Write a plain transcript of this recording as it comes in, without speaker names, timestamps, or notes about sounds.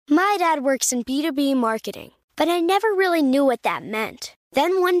My dad works in B2B marketing, but I never really knew what that meant.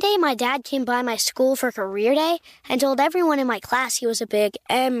 Then one day my dad came by my school for career day and told everyone in my class he was a big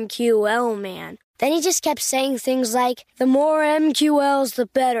MQL man. Then he just kept saying things like, the more MQLs, the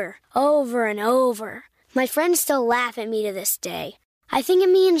better, over and over. My friends still laugh at me to this day. I think it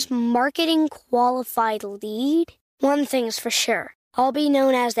means marketing qualified lead. One thing's for sure. I'll be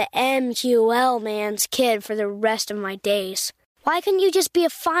known as the MQL man's kid for the rest of my days. Why couldn't you just be a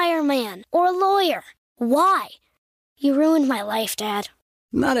fireman or a lawyer? Why? You ruined my life, Dad.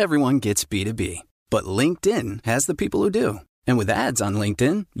 Not everyone gets B2B, but LinkedIn has the people who do. And with ads on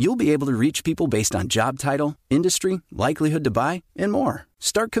LinkedIn, you'll be able to reach people based on job title, industry, likelihood to buy, and more.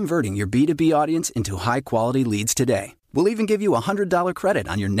 Start converting your B2B audience into high-quality leads today. We'll even give you a $100 credit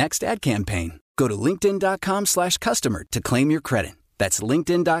on your next ad campaign. Go to linkedin.com/customer to claim your credit. That's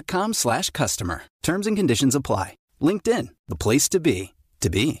linkedin.com/customer. Terms and conditions apply. LinkedIn, the place to be, to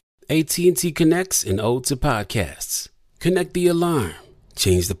be. AT&T connects an ode to podcasts. Connect the alarm.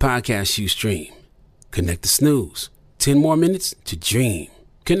 Change the podcast you stream. Connect the snooze. 10 more minutes to dream.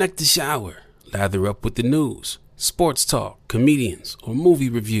 Connect the shower. Lather up with the news, sports talk, comedians, or movie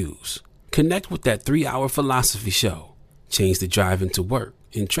reviews. Connect with that 3-hour philosophy show. Change the drive into work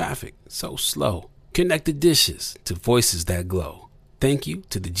in traffic so slow. Connect the dishes to voices that glow. Thank you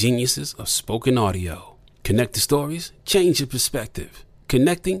to the geniuses of spoken audio. Connect the stories, change your perspective.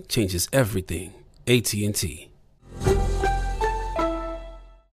 Connecting changes everything. AT&T.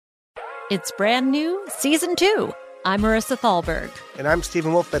 It's brand new, Season 2. I'm Marissa Thalberg. And I'm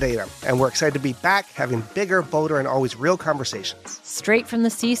Stephen Wolf Bedeta, and we're excited to be back having bigger, bolder, and always real conversations. Straight from the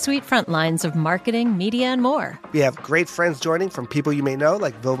C-suite front lines of marketing, media, and more. We have great friends joining from people you may know,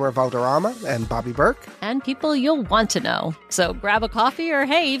 like Wilmer Valderrama and Bobby Burke. And people you'll want to know. So grab a coffee or,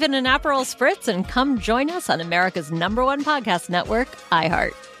 hey, even an Aperol Spritz and come join us on America's #1 podcast network,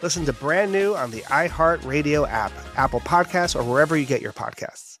 iHeart. Listen to Brand New on the iHeart Radio app, Apple Podcasts, or wherever you get your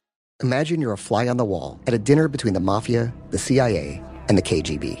podcasts. Imagine you're a fly on the wall at a dinner between the mafia, the CIA, and the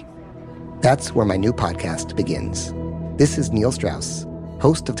KGB. That's where my new podcast begins. This is Neil Strauss,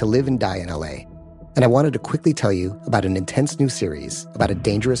 host of To Live and Die in LA, and I wanted to quickly tell you about an intense new series about a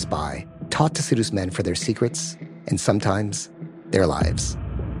dangerous spy taught to seduce men for their secrets and sometimes their lives.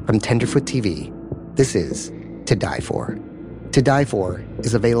 From Tenderfoot TV, this is To Die For. To Die For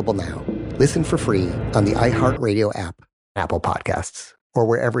is available now. Listen for free on the iHeartRadio app, Apple Podcasts, or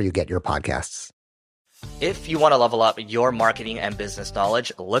wherever you get your podcasts. If you want to level up your marketing and business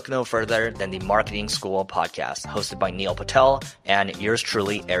knowledge, look no further than the Marketing School podcast, hosted by Neil Patel and yours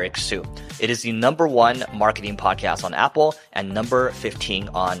truly, Eric Su. It is the #1 marketing podcast on Apple and number 15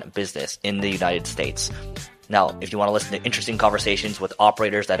 on business in the United States. Now, if you want to listen to interesting conversations with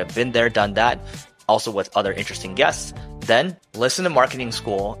operators that have been there, done that, also with other interesting guests, then listen to Marketing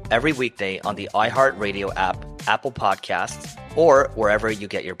School every weekday on the iHeartRadio app, Apple Podcasts, or wherever you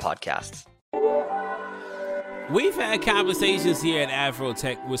get your podcasts. We've had conversations here at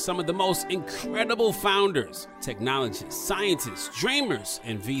Afrotech with some of the most incredible founders, technologists, scientists, dreamers,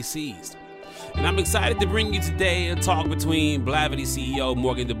 and VCs. And I'm excited to bring you today a talk between Blavity CEO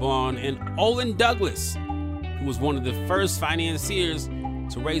Morgan DeBaun and Olin Douglas, who was one of the first financiers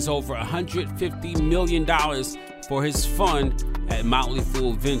to raise over $150 million for his fund at Motley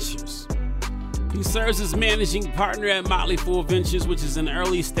Fool Ventures. He serves as managing partner at Motley Fool Ventures, which is an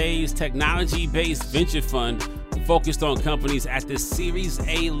early-stage technology-based venture fund focused on companies at the Series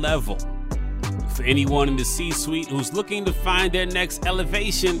A level. For anyone in the C-suite who's looking to find their next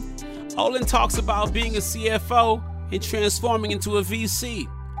elevation, Olin talks about being a CFO and transforming into a VC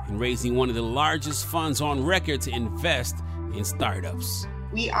and raising one of the largest funds on record to invest in startups.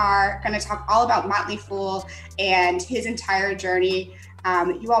 We are going to talk all about Motley Fool and his entire journey.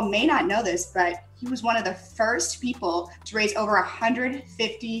 You all may not know this, but he was one of the first people to raise over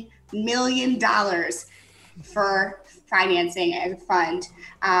 $150 million for financing as a fund.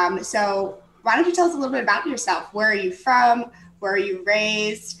 So why don't you tell us a little bit about yourself? Where are you from? Where are you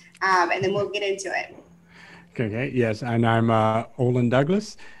raised? And then we'll get into it. Okay. Yes. And I'm Olin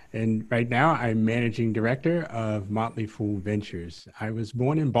Douglas. And right now I'm managing director of Motley Fool Ventures. I was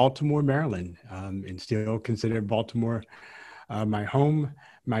born in Baltimore, Maryland, and still consider Baltimore my home.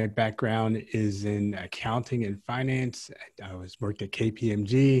 My background is in accounting and finance. I worked at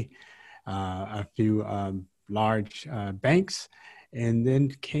KPMG, a few large banks, and then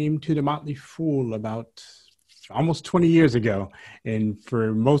came to the Motley Fool about almost 20 years ago. And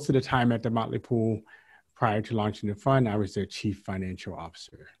for most of the time at the Motley Fool, prior to launching the fund, I was their chief financial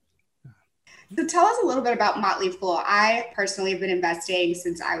officer. So tell us a little bit about Motley Fool. I personally have been investing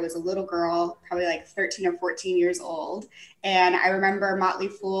since I was a little girl, probably like 13 or 14 years old. And I remember Motley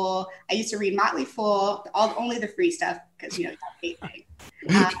Fool. I used to read Motley Fool, only the free stuff, because, you know, it's not paid thing.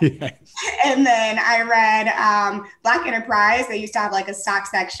 Yes. And then I read Black Enterprise. They used to have like a stock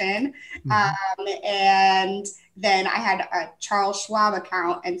section. And then I had a Charles Schwab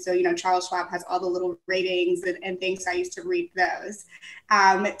account. And so, you know, Charles Schwab has all the little ratings and things. So I used to read those.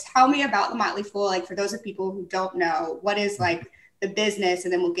 Tell me about the Motley Fool. Like, for those of people who don't know, what is like the business?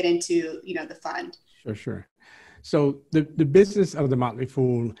 And then we'll get into, you know, the fund. Sure. So the business of the Motley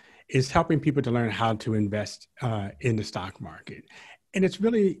Fool is helping people to learn how to invest in the stock market. And it's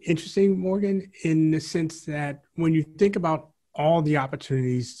really interesting, Morgan, in the sense that when you think about all the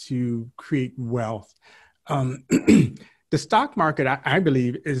opportunities to create wealth, the stock market, I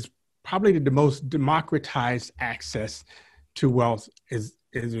believe, is probably the most democratized access to wealth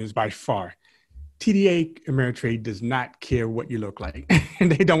is by far. TDA Ameritrade does not care what you look like.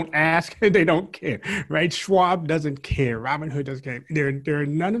 And they don't ask, they don't care, right? Schwab doesn't care. Robinhood doesn't care. There are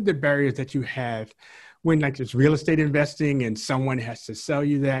none of the barriers that you have when, like, there's real estate investing and someone has to sell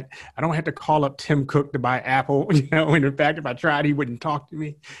you that. I don't have to call up Tim Cook to buy Apple, you know, and in fact, if I tried, he wouldn't talk to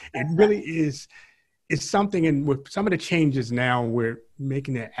me. It really is, it's something, and with some of the changes now, we're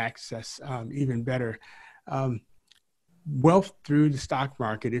making that access even better. Wealth through the stock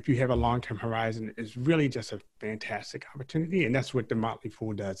market, if you have a long-term horizon, is really just a fantastic opportunity. And that's what the Motley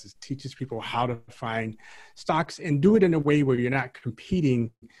Fool does, is teaches people how to find stocks and do it in a way where you're not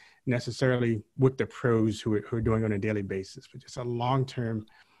competing necessarily with the pros who are doing on a daily basis, but just a long-term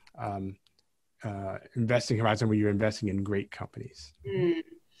investing horizon where you're investing in great companies.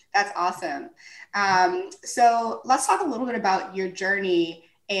 That's awesome. So let's talk a little bit about your journey.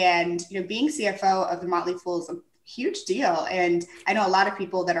 And, you know, being CFO of the Motley Fool is a huge deal. And I know a lot of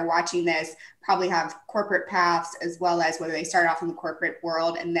people that are watching this probably have corporate paths, as well as whether they started off in the corporate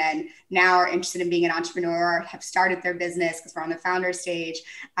world and then now are interested in being an entrepreneur, have started their business because we're on the founder stage.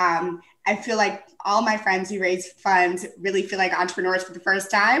 I feel like all my friends who raise funds really feel like entrepreneurs for the first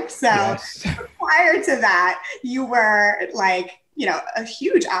time. So yes. Prior to that, you were like, you know, a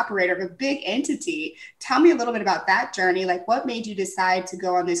huge operator of a big entity. Tell me a little bit about that journey. Like, what made you decide to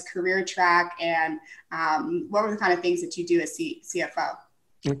go on this career track, and what were the kind of things that you do as CFO?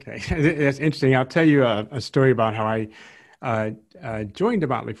 Okay, that's interesting. I'll tell you a story about how I joined the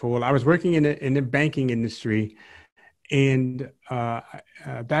Motley Fool. I was working in the banking industry, and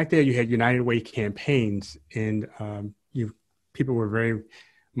back there you had United Way campaigns, and people were very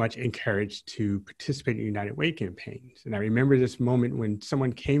much encouraged to participate in United Way campaigns. And I remember this moment when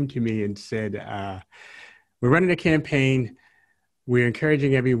someone came to me and said, we're running a campaign. We're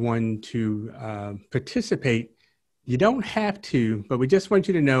encouraging everyone to participate. You don't have to, but we just want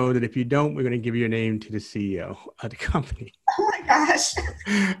you to know that if you don't, we're going to give your name to the CEO of the company. Oh my gosh.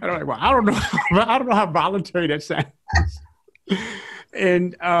 And I'm like, well, I don't know how voluntary that sounds.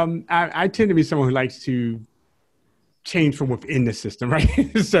 And I tend to be someone who likes to change from within the system, right?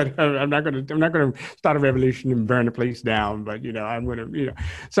 So I'm not going to start a revolution and burn the place down, but, you know, I'm going to, you know.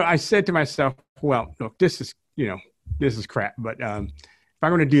 So I said to myself, well, look, this is crap, but if I'm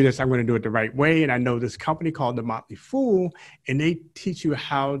going to do this, I'm going to do it the right way. And I know this company called the Motley Fool, and they teach you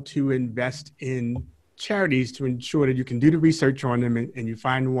how to invest in charities to ensure that you can do the research on them, and you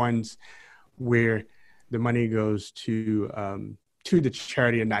find ones where the money goes to the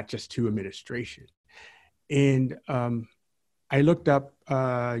charity and not just to administration. And I looked up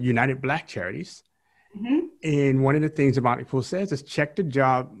United Black Charities. Mm-hmm. And one of the things the Motley Fool says is check the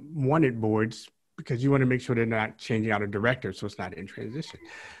job wanted boards, because you want to make sure they're not changing out a director, so it's not in transition.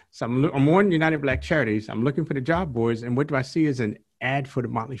 So I'm on United Black Charities. I'm looking for the job boards, and what do I see is an ad for the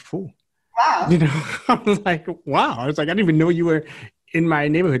Motley Fool. Wow. You know, I was like, wow. I was like, I didn't even know you were in my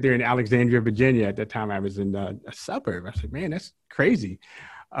neighborhood there in Alexandria, Virginia. At that time, I was in a suburb. I was like, man, that's crazy.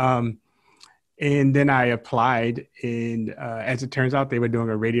 And then I applied, and as it turns out, they were doing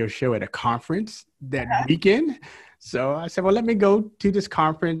a radio show at a conference that weekend. So I said, well, let me go to this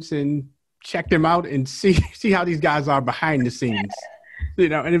conference and check them out and see how these guys are behind the scenes, you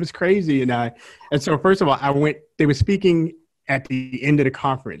know. And it was crazy. And so first of all, I went. They were speaking at the end of the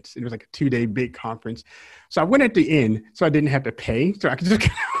conference. It was like a 2-day big conference. So I went at the end, so I didn't have to pay. So I could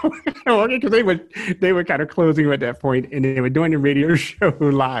just because they were kind of closing at that point, and they were doing the radio show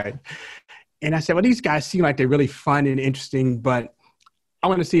live. And I said, well, these guys seem like they're really fun and interesting, but I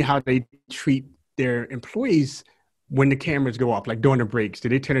want to see how they treat their employees when the cameras go off, like during the breaks. Do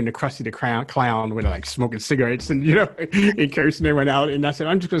they turn into Krusty the Clown when they're like smoking cigarettes and, you know, and cursing everyone out? And I said,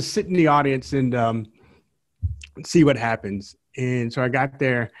 I'm just going to sit in the audience and see what happens. And so I got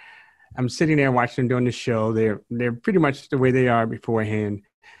there, I'm sitting there watching them doing the show. They're pretty much the way they are beforehand.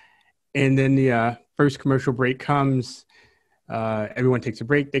 And then the first commercial break comes. Everyone takes a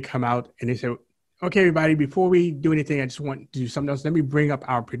break. They come out and they say, okay, everybody, before we do anything, I just want to do something else. Let me bring up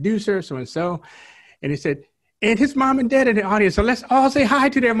our producer, so-and-so. And they said, and his mom and dad in the audience. So let's all say hi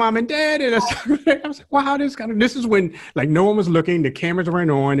to their mom and dad. And I was like, wow, this is when like no one was looking. The cameras weren't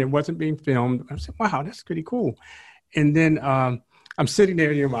on. It wasn't being filmed. I was like, wow, that's pretty cool. And then I'm sitting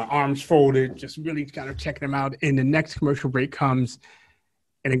there, my arms folded, just really kind of checking them out. And the next commercial break comes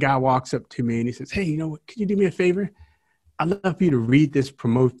and a guy walks up to me and he says, hey, can you do me a favor? I'd love for you to read this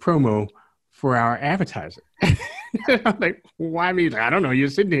promo for our advertiser. I'm like, why me? I don't know. You're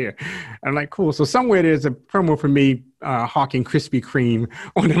sitting here. I'm like, cool. So somewhere there's a promo for me hawking Krispy Kreme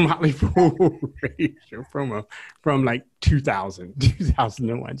on the Motley Fool radio promo from like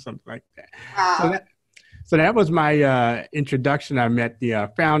 2001, something like that. Wow. So that was my introduction. I met the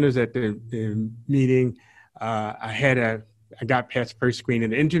founders at the meeting. I got past first screen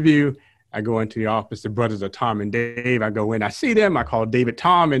in the interview. I go into the office, the brothers are Tom and Dave. I go in, I see them. I call David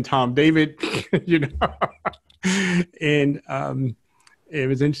Tom and Tom David, And it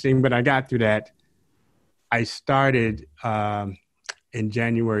was interesting, but I got through that. I started in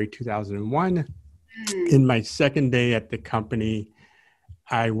January 2001. In my second day at the company,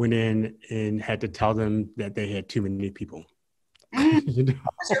 I went in and had to tell them that they had too many people. What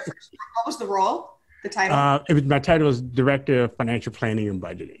was the role, the title? My title was Director of Financial Planning and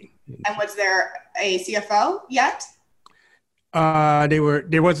Budgeting. And was there a CFO yet?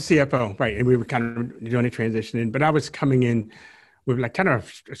 There was a CFO, right? And we were kind of doing a transition in, but I was coming in with like kind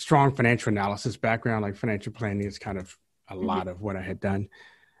of a strong financial analysis background, like financial planning is kind of a lot of what I had done.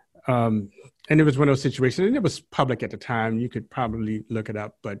 And it was one of those situations, and it was public at the time. You could probably look it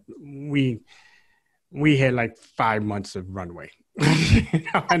up, but we had like 5 months of runway.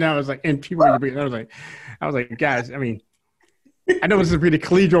 And I was like, and people, I was like, guys, I mean, I know this is a pretty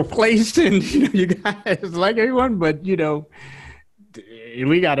collegial place, and you guys like everyone, but we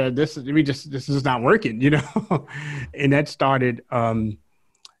gotta. This is not working, And that started, and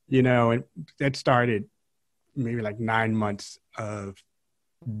that started maybe like 9 months of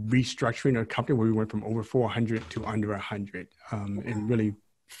restructuring a company where we went from over 400 to under 100, and really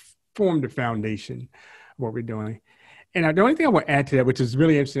formed the foundation of what we're doing. And the only thing I will add to that, which is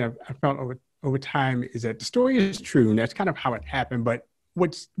really interesting, I felt over time, is that the story is true, and that's kind of how it happened. But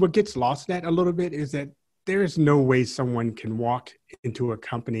what gets lost in that a little bit is that there is no way someone can walk into a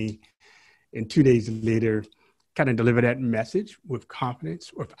company and 2 days later kind of deliver that message with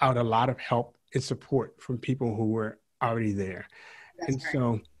confidence without a lot of help and support from people who were already there. That's and right.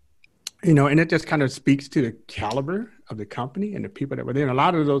 So, and it just kind of speaks to the caliber of the company and the people that were there. And a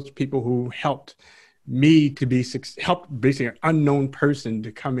lot of those people who helped me to helped basically an unknown person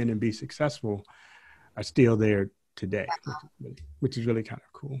to come in and be successful are still there today, which is really kind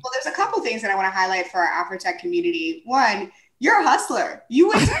of cool. Well, there's a couple things that I want to highlight for our AfroTech community. One, you're a hustler. You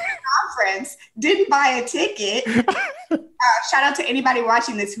went to the conference, didn't buy a ticket. Shout out to anybody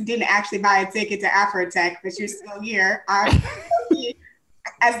watching this who didn't actually buy a ticket to AfroTech, but you're still here.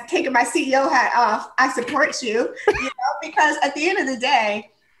 As taking my CEO hat off, I support you, because at the end of the day,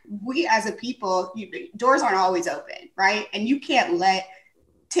 we as a people, doors aren't always open, right? And you can't let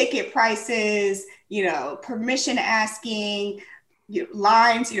ticket prices, permission asking,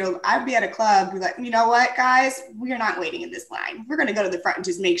 lines, I'd be at a club, be like, you know what, guys, we are not waiting in this line. We're going to go to the front and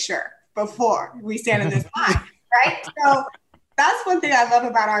just make sure before we stand in this line, right? So that's one thing I love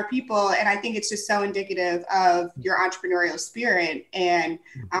about our people. And I think it's just so indicative of your entrepreneurial spirit. And,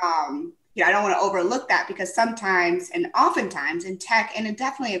 I don't want to overlook that, because sometimes and oftentimes in tech and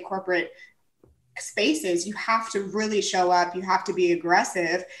definitely in corporate spaces, you have to really show up. You have to be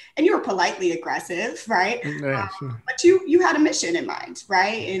aggressive, and you were politely aggressive, right? Yeah, sure. But you had a mission in mind,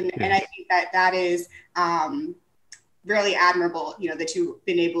 right? And I think that is really admirable, that you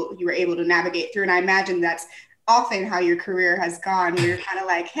were able to navigate through. And I imagine that's often how your career has gone, where you're kind of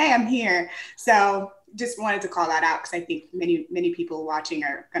like, hey, I'm here. So just wanted to call that out, because I think many people watching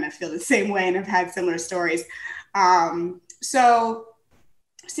are going to feel the same way and have had similar stories. So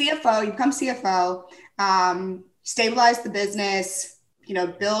CFO, you become CFO, stabilize the business,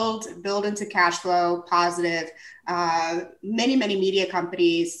 build into cash flow positive. Many media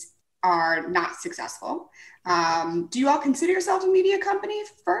companies are not successful. Do you all consider yourself a media company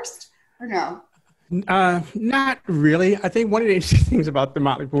first, or no? Not really. I think one of the interesting things about the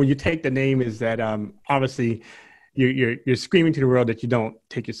Motley Fool, when you take the name, is that obviously you're screaming to the world that you don't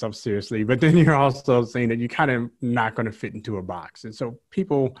take yourself seriously, but then you're also saying that you're kind of not going to fit into a box. And so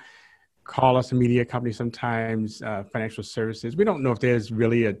people call us a media company sometimes, financial services. We don't know if there's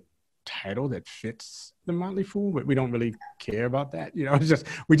really a title that fits the Motley Fool, but we don't really care about that. It's just,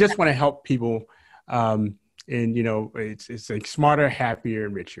 we just want to help people. And, it's like smarter, happier,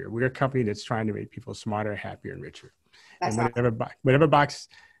 and richer. We're a company that's trying to make people smarter, happier, and richer. That's and whatever box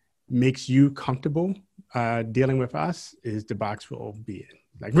makes you comfortable dealing with us is the box we'll be in.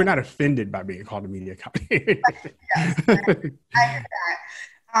 Like, we're not offended by being called a media company. Yes, I hear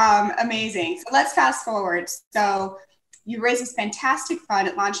that. Amazing. So let's fast forward. So you raised this fantastic fund.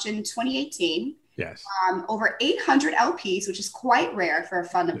 It launched in 2018. Yes. Over 800 LPs, which is quite rare for a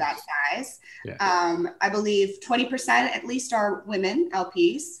fund of that size. Yes. I believe 20% at least are women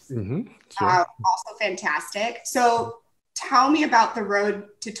LPs. Mm-hmm. Sure. Also fantastic. So tell me about the road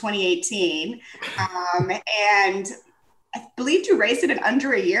to 2018. And I believe you raised it in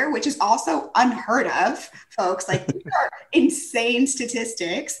under a year, which is also unheard of, folks. Like, these are insane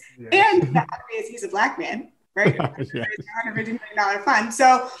statistics. Yes. And the obvious, he's a Black man, right? Yes. $150 million fund.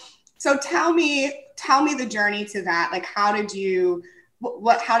 So tell me the journey to that. Like, how did we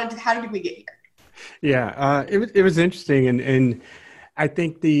get here? Yeah, it was interesting, and I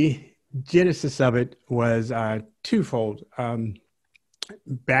think the genesis of it was twofold.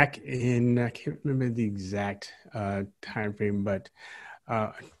 Back in, I can't remember the exact time frame, but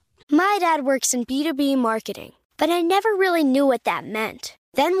my dad works in B2B marketing, but I never really knew what that meant.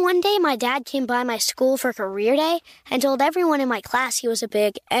 Then one day my dad came by my school for career day and told everyone in my class he was a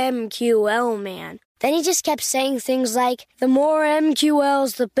big MQL man. Then he just kept saying things like, the more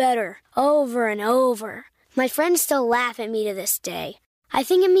MQLs, the better, over and over. My friends still laugh at me to this day. I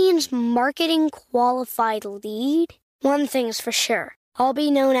think it means marketing qualified lead. One thing's for sure, I'll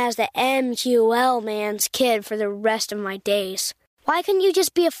be known as the MQL man's kid for the rest of my days. Why couldn't you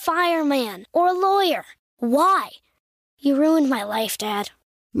just be a fireman or a lawyer? Why? You ruined my life, Dad.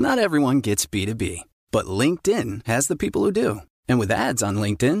 Not everyone gets B2B, but LinkedIn has the people who do. And with ads on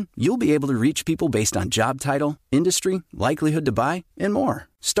LinkedIn, you'll be able to reach people based on job title, industry, likelihood to buy, and more.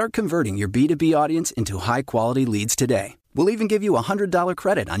 Start converting your B2B audience into high-quality leads today. We'll even give you a $100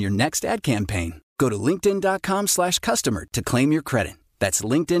 credit on your next ad campaign. Go to linkedin.com/customer to claim your credit. That's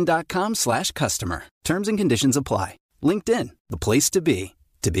linkedin.com/customer. Terms and conditions apply. LinkedIn, the place to be,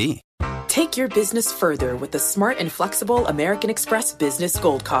 to be. Take your business further with the smart and flexible American Express Business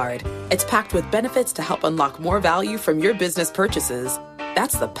Gold Card. It's packed with benefits to help unlock more value from your business purchases.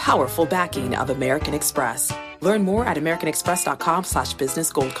 That's the powerful backing of American Express. Learn more at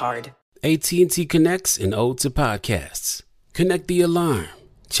americanexpress.com/business gold card. AT&T connects an ode to podcasts. Connect the alarm.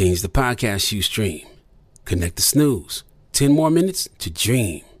 Change the podcast you stream. Connect the snooze. 10 more minutes to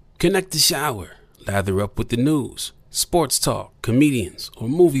dream. Connect the shower. Lather up with the news, sports talk, comedians, or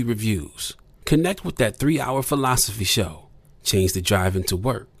movie reviews. Connect with that 3-hour philosophy show. Change the drive into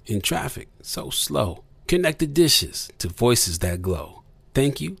work in traffic so slow. Connect the dishes to voices that glow.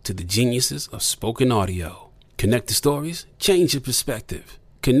 Thank you to the geniuses of spoken audio. Connect the stories, change your perspective.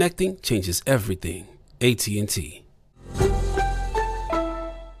 Connecting changes everything. AT&T.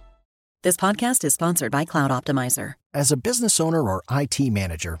 This podcast is sponsored by Cloud Optimizer. As a business owner or IT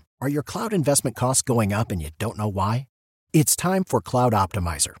manager, are your cloud investment costs going up and you don't know why? It's time for Cloud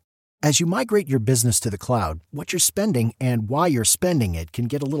Optimizer. As you migrate your business to the cloud, what you're spending and why you're spending it can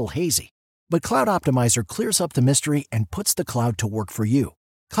get a little hazy. But Cloud Optimizer clears up the mystery and puts the cloud to work for you.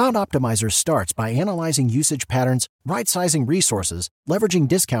 Cloud Optimizer starts by analyzing usage patterns, right-sizing resources, leveraging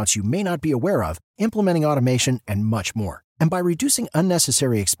discounts you may not be aware of, implementing automation, and much more. And by reducing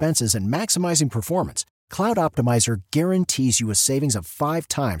unnecessary expenses and maximizing performance, Cloud Optimizer guarantees you a savings of 5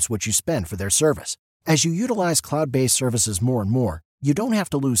 times what you spend for their service. As you utilize cloud-based services more and more, you don't have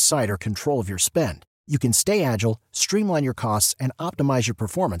to lose sight or control of your spend. You can stay agile, streamline your costs, and optimize your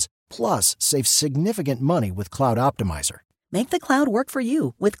performance, plus save significant money with Cloud Optimizer. Make the cloud work for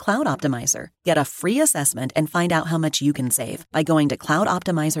you with Cloud Optimizer. Get a free assessment and find out how much you can save by going to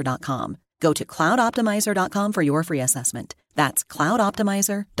cloudoptimizer.com. Go to cloudoptimizer.com for your free assessment. That's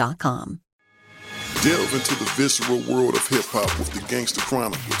cloudoptimizer.com. Delve into the visceral world of hip-hop with the Gangster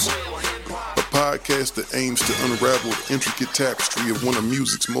Chronicles, a podcast that aims to unravel the intricate tapestry of one of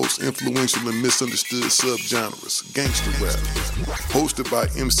music's most influential and misunderstood subgenres, gangster rap. Hosted by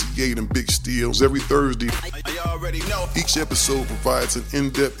MC8 and Big Steels every Thursday, each episode provides an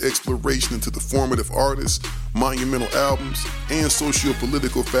in-depth exploration into the formative artists, monumental albums, and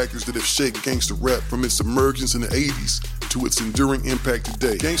socio-political factors that have shaped gangster rap from its emergence in the 80s to its enduring impact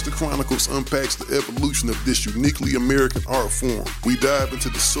today. Gangster Chronicles unpacks the evolution of this uniquely American art form. We dive into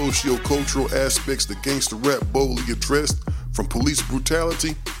the socio-cultural aspects that gangster rap boldly addressed, From police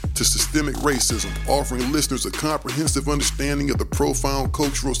brutality to systemic racism, offering listeners a comprehensive understanding of the profound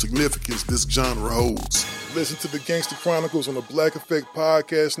cultural significance this genre holds. Listen to the Gangster Chronicles on the Black Effect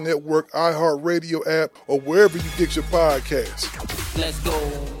Podcast Network, iHeartRadio app, or wherever you get your podcasts. Let's go.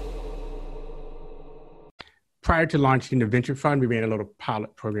 Prior to launching the venture fund, we ran a little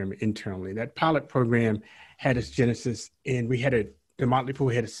pilot program internally. That pilot program had its genesis in, the Motley Fool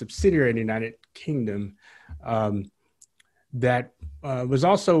had a subsidiary in the United Kingdom that was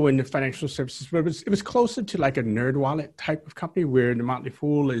also in the financial services, but it was closer to like a NerdWallet type of company, where the Motley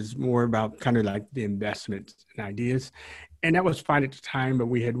Fool is more about kind of like the investments and ideas. And that was fine at the time, but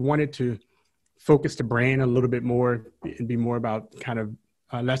we had wanted to focus the brand a little bit more and be more about kind of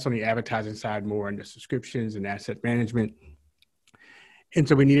less on the advertising side, more on the subscriptions and asset management. And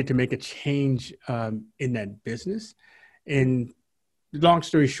so we needed to make a change in that business. And long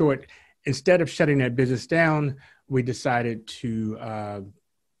story short, instead of shutting that business down, we decided to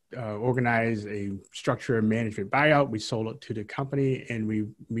organize a structured management buyout. We sold it to the company and we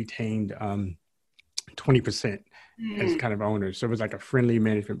retained 20% as kind of owners. So it was like a friendly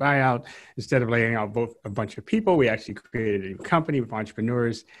management buyout. Instead of laying out a bunch of people, we actually created a company with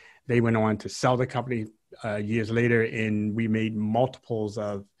entrepreneurs. They went on to sell the company years later, and we made multiples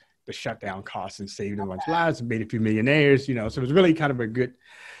of the shutdown costs and saved a bunch of lives and made a few millionaires, So it was really kind of a good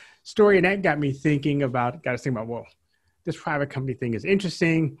story. And that got us thinking about, well, this private company thing is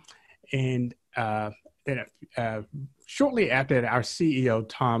interesting. And then shortly after that, our CEO,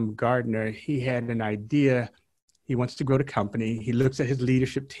 Tom Gardner, he had an idea. He wants to grow the company. He looks at his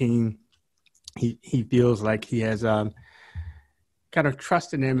leadership team. He feels like he has kind of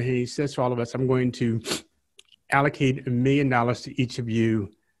trust in them. And he says to all of us, I'm going to allocate $1 million to each of you.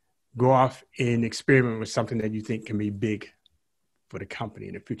 Go off and experiment with something that you think can be big for the company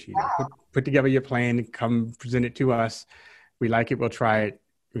in the future. Put together your plan, come present it to us. We like it, we'll try it,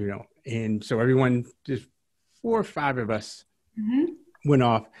 And so everyone, just 4 or 5 of us went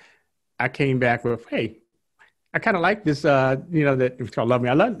off. I came back with, hey, I kind of like this, that it's called Love Me.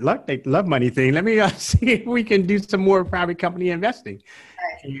 I love money thing. Let me see if we can do some more private company investing.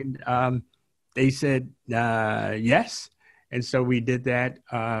 And they said yes. And so we did that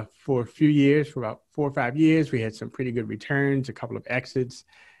for a few years, for about 4 or 5 years. We had some pretty good returns, a couple of exits.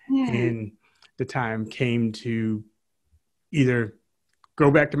 And the time came to either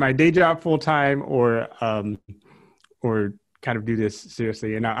go back to my day job full time or kind of do this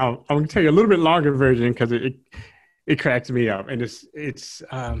seriously. And I'm going to tell you a little bit longer version because it cracks me up. And it's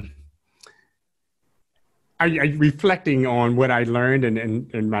I reflecting on what I learned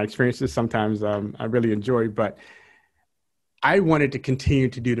and my experiences sometimes I really enjoy, but I wanted to continue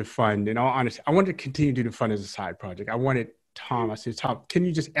to do the fund. In all honesty, I wanted to continue to do the fund as a side project. I said, Tom, can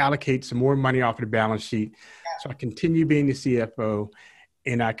you just allocate some more money off of the balance sheet so I continue being the CFO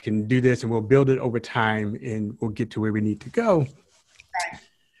and I can do this and we'll build it over time and we'll get to where we need to go.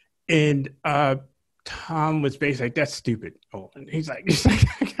 And Tom was basically like, that's stupid. And he's like, this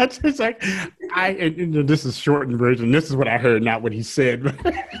is shortened version. This is what I heard, not what he said.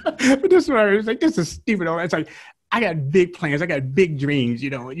 But this is what I heard. It's like, this is stupid. It's like, I got big plans. I got big dreams,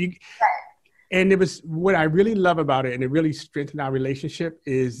 And it was what I really love about it, and it really strengthened our relationship,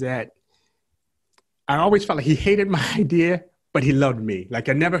 is that I always felt like he hated my idea, but he loved me. Like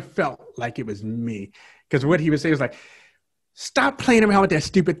I never felt like it was me. Because what he would say was like, stop playing around with that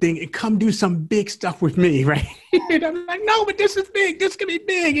stupid thing and come do some big stuff with me, right? And I'm like, no, but this is big. This can be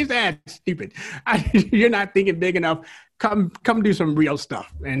big. He's that stupid. You're not thinking big enough. Come do some real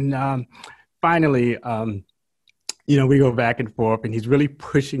stuff. And finally, we go back and forth, and he's really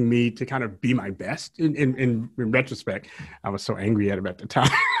pushing me to kind of be my best. In retrospect, I was so angry at him at the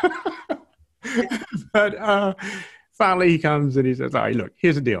time. But finally, he comes and he says, all right, look,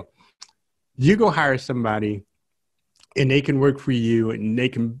 here's the deal. You go hire somebody, and they can work for you, and they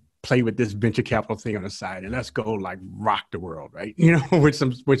can play with this venture capital thing on the side, and let's go like rock the world, right?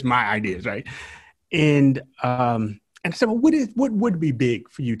 With my ideas, right? And I said, well, what would be big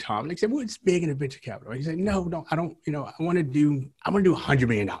for you, Tom? And he said, what's big in the venture capital? He said, no, I don't, I want to do $100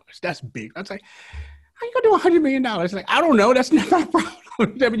 million. That's big. I was like, how you gonna do $100 million? Like, I don't know. That's not my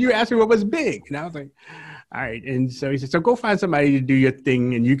problem. But you asked me what was big. And I was like, all right. And so he said, so go find somebody to do your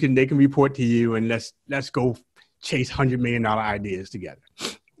thing, and they can report to you, and let's go chase $100 million ideas together,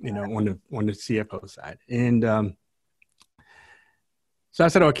 on the CFO side. And so I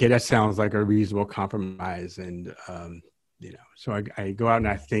said, okay, that sounds like a reasonable compromise. And, so I go out and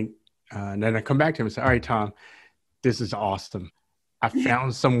I think, and then I come back to him and say, all right, Tom, this is awesome. I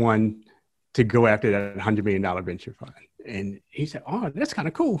found someone to go after that $100 million venture fund. And he said, oh, that's kind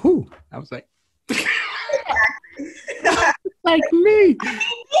of cool. Who? I was like, like me.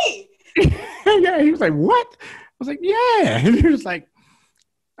 Yeah, he was like, what? I was like, yeah. And he was like,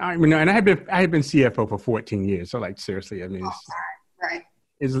 I mean, and I had been CFO for 14 years. So like, seriously, I mean, right.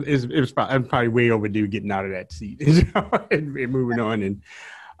 It was probably way overdue getting out of that seat and moving on.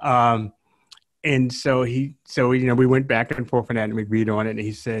 And so we went back and forth on that and we agreed on it. And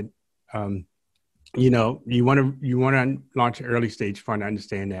he said, you want to launch an early stage fund. I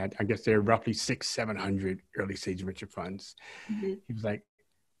understand that. I guess there are roughly 600-700 early stage venture funds. Mm-hmm. He was like,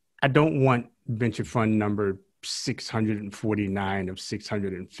 I don't want venture fund number 649 of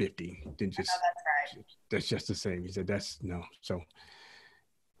 650. Then just that's just the same. He said, that's no. So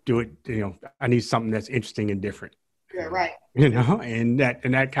do it. I need something that's interesting and different. Yeah, right. And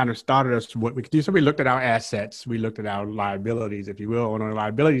that kind of started us what we could do. So we looked at our assets, we looked at our liabilities, if you will. On the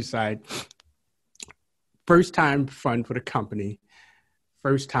liability side, first time fund for the company,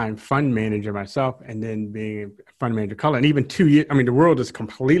 first time fund manager myself, and then being a fund manager color. And even 2 years, I mean, the world is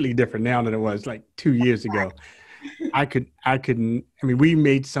completely different now than it was like 2 years ago. We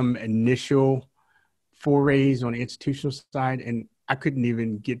made some initial forays on the institutional side, and I couldn't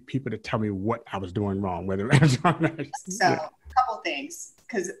even get people to tell me what I was doing wrong, whether I was wrong. So a couple things,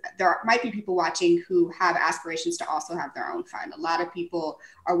 because there might be people watching who have aspirations to also have their own fund. A lot of people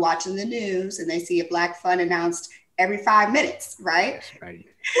are watching the news and they see a Black fund announced every 5 minutes, right? That's right.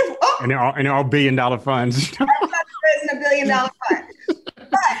 And they're all $1 billion funds. Everybody's in $1 billion fund.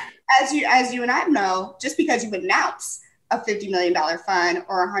 But as you and I know, just because you announce a $50 million fund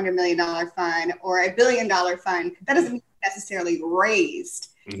or a $100 million fund or $1 billion fund, that doesn't mean necessarily raised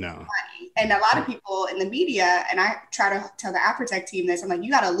money. And a lot of people in the media, and I try to tell the Afrotech team this, I'm like, you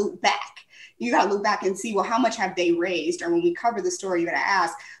got to loop back. You got to loop back and see, well, how much have they raised? Or when we cover the story, you got to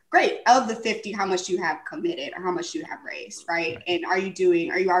ask, great, of the 50, how much do you have committed or how much do you have raised, right? And are you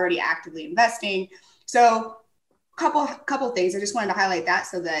already actively investing? So couple things. I just wanted to highlight that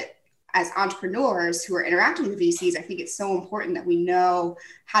so that as entrepreneurs who are interacting with VCs, I think it's so important that we know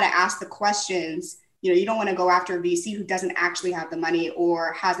how to ask the questions. You don't want to go after a VC who doesn't actually have the money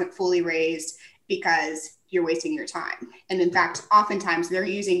or hasn't fully raised because you're wasting your time. And in fact, oftentimes they're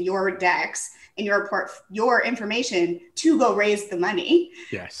using your decks and your information to go raise the money.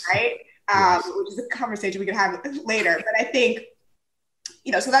 Yes. Right. Yes. Which is a conversation we could have later. But I think,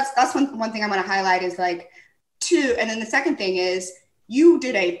 so that's one thing I want to highlight is like two. And then the second thing is you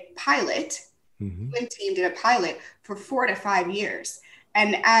did a pilot. Mm-hmm. You and team did a pilot for 4 to 5 years.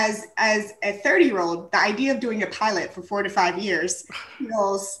 And as a 30-year-old, the idea of doing a pilot for 4 to 5 years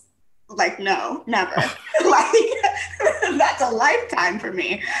feels like, no, never. That's a lifetime for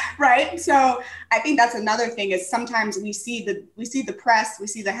me, right? So I think that's another thing is sometimes we see the press, we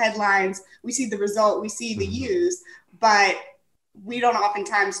see the headlines, we see the result, we see the use, but we don't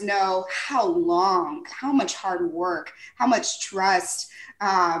oftentimes know how long, how much hard work, how much trust.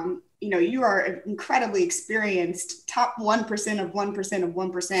 You are an incredibly experienced top 1% of 1% of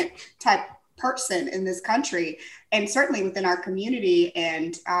 1% type person in this country, and certainly within our community.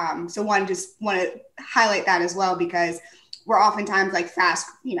 And so just want to highlight that as well, because we're oftentimes like fast,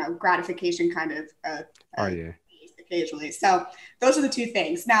 gratification kind of occasionally. So those are the two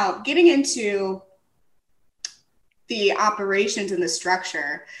things. Now, getting into the operations and the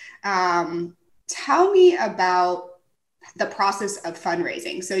structure, tell me about the process of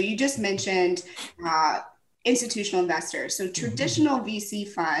fundraising. So you just mentioned institutional investors. So traditional VC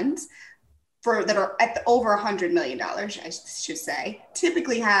funds that are at over $100 million, I should say,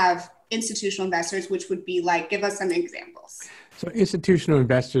 typically have institutional investors, which would be like, give us some examples. So institutional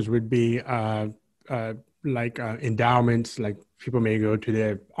investors would be like endowments, like people may go to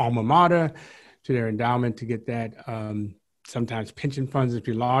their alma mater, to their endowment to get that. Sometimes pension funds, if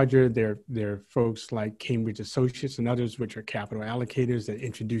you're larger, they're folks like Cambridge Associates and others, which are capital allocators that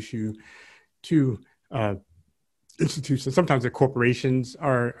introduce you to institutions. Sometimes the corporations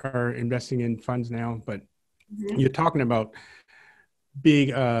are investing in funds now, but you're talking about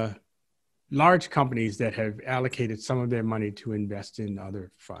big, large companies that have allocated some of their money to invest in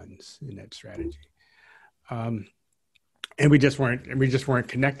other funds in that strategy. And we just weren't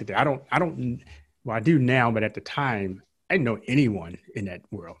connected there. I do now, but at the time, I didn't know anyone in that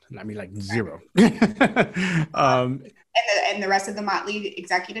world. I mean, like zero. And the rest of the Motley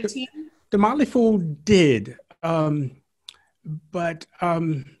executive team? The Motley Fool did. But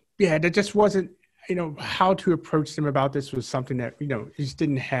that just wasn't, how to approach them about this was something that, just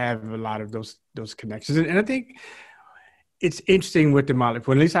didn't have a lot of those connections. And I think it's interesting with the Motley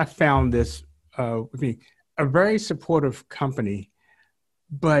Fool, at least I found this with me, a very supportive company,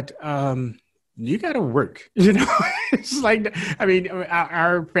 but you got to work, It's like,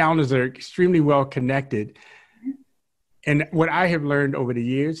 our founders are extremely well connected, And what I have learned over the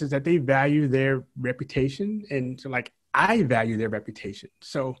years is that they value their reputation. And so like, I value their reputation.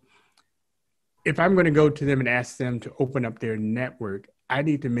 So if I'm going to go to them and ask them to open up their network, I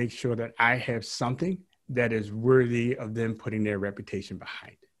need to make sure that I have something that is worthy of them putting their reputation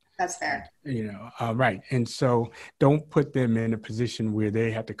behind it. That's fair. Right. And so don't put them in a position where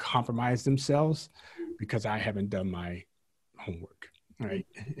they have to compromise themselves because I haven't done my homework, right?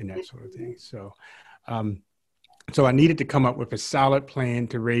 And that sort of thing. So, so I needed to come up with a solid plan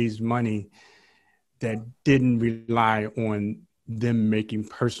to raise money that didn't rely on them making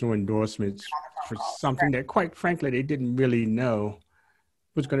personal endorsements for something that, quite frankly, they didn't really know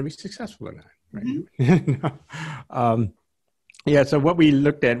was going to be successful or not. Right? Yeah. So what we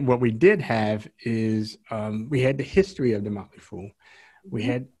looked at, what we did have is we had the history of the Motley Fool. We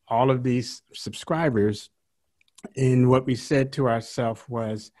had all of these subscribers, and what we said to ourselves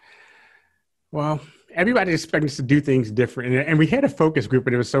was, well, everybody expected us to do things different. And we had a focus group,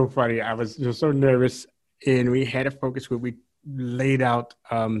 and it was so funny. I was just so nervous, and we had a focus group. We laid out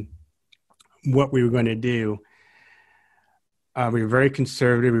what we were going to do. We were very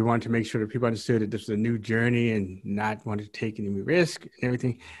conservative. We wanted to make sure that people understood that this was a new journey and not wanted to take any risk and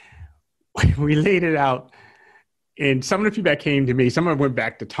everything. We laid it out, and some of the feedback came to me. Some of it went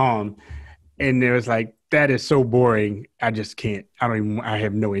back to Tom, and it was like, that is so boring. I just can't. I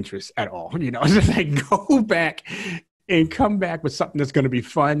have no interest at all. It's just like, go back and come back with something that's going to be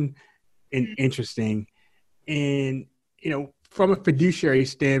fun and interesting. And, from a fiduciary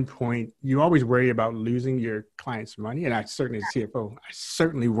standpoint, you always worry about losing your client's money. And I certainly, as CFO, I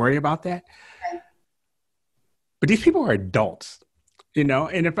certainly worry about that. But these people are adults,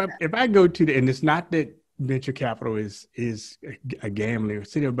 and if I go to and it's not that venture capital is a gambling,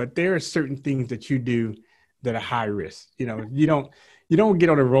 but there are certain things that you do that are high risk. You don't get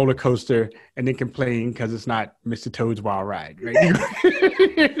on a roller coaster and then complain because it's not Mr. Toad's Wild Ride, right?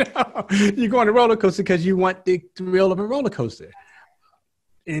 You go on a roller coaster because you want the thrill of a roller coaster.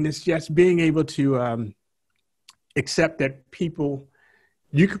 And it's just being able to accept that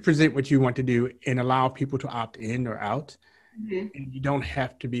you can present what you want to do and allow people to opt in or out. Mm-hmm. And you don't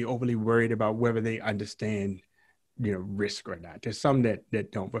have to be overly worried about whether they understand, risk or not. There's some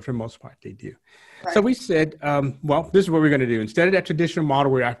that don't, but for the most part, they do. Right. So we said, well, this is what we're going to do. Instead of that traditional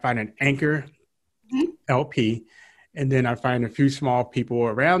model where I find an anchor LP, and then I find a few small people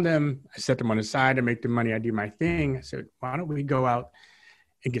around them, I set them on the side to make the money, I do my thing. I said, why don't we go out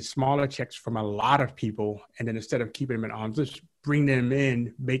and get smaller checks from a lot of people, and then instead of keeping them at arm's length, bring them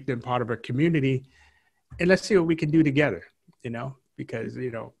in, make them part of a community, and let's see what we can do together, because,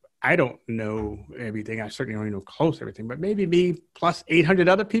 I don't know everything. I certainly don't know close to everything, but maybe me plus 800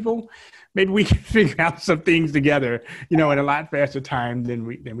 other people, maybe we can figure out some things together, in a lot faster time than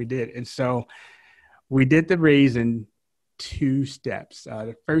we did. And so we did the raise in 2 steps.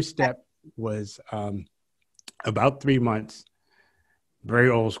 The first step was about 3 months,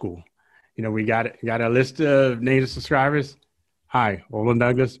 very old school. We got a list of names of subscribers. Hi, Olin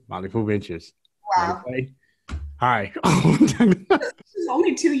Douglas, Motley Fool Ventures. Wow. Hi. This was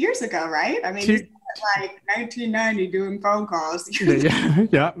only 2 years ago, right? I mean, like 1990 doing phone calls.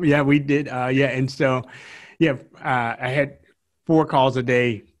 Yeah, we did. And so, I had 4 calls a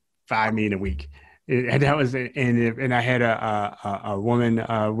day, 5 meetings a week. And that was it. And I had a woman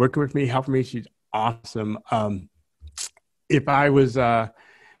working with me, helping me. She's awesome. If I was kind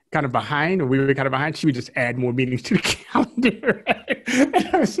of behind, or we were kind of behind, she would just add more meetings to the calendar. And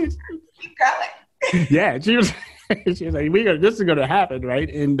I was just, keep going. Yeah, she was like, this is going to happen, right?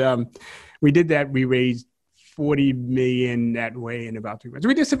 And we did that. We raised $40 million that way in about 3 months.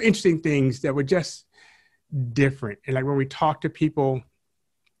 We did some interesting things that were just different. And like when we talked to people,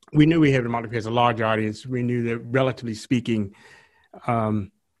 we knew we had a large audience. We knew that, relatively speaking,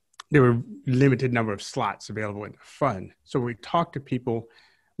 there were limited number of slots available in the fund. So when we talked to people,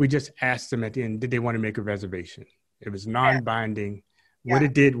 we just asked them at the end, did they want to make a reservation? It was non-binding. Yeah. What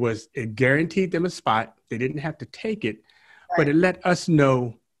it did was it guaranteed them a spot. They didn't have to take it, but it let us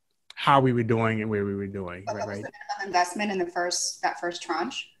know how we were doing and where we were doing. What was the minimum investment in that first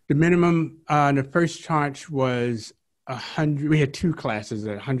tranche? The minimum in the first tranche was 100. We had 2 classes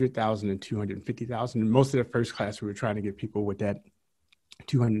at 100,000 and 250,000. Most of the first class, we were trying to get people with that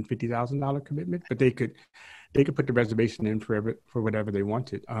 $250,000 commitment, but they could put the reservation in for whatever they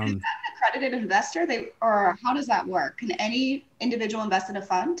wanted. Is that an accredited investor? Or how does that work? Can any individual invest in a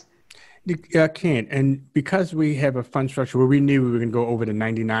fund? Can't. And because we have a fund structure where we knew we were going to go over the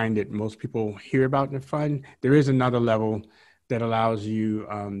 99 that most people hear about in the fund, there is another level that allows you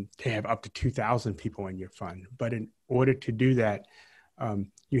to have up to 2,000 people in your fund. But in order to do that,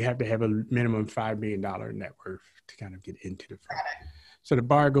 you have to have a minimum $5 million net worth to kind of get into the fund. So the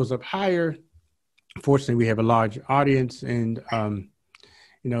bar goes up higher. Fortunately, we have a large audience, and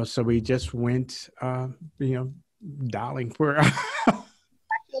so we just went, dialing for. I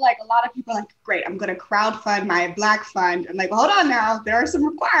feel like a lot of people are like, great, I'm going to crowdfund my Black fund. I'm like, well, hold on now, there are some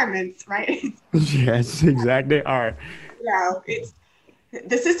requirements, right? Yes, exactly. All right.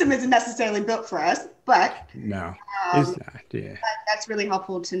 The system isn't necessarily built for us, but no, it's not. Yeah, that's really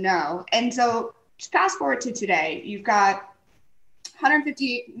helpful to know. And so, just fast forward to today, you've got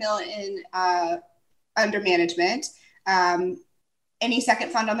 150 million under management. Any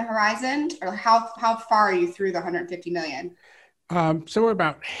second fund on the horizon, or how far are you through the 150 million? So we're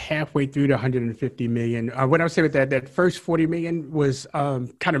about halfway through the 150 million. What I would say with that first 40 million was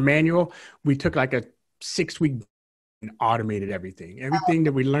kind of manual. We took like a 6-week and automated everything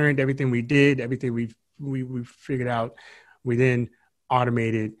that we learned, everything we did, everything we figured out. We then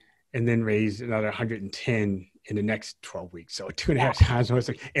automated and then raised another 110 in the next 12 weeks. So 2.5 times.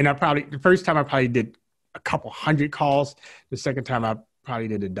 And the first time I probably did a couple hundred calls. The second time I probably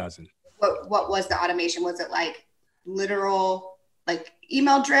did a dozen. What was the automation? Was it like literal, like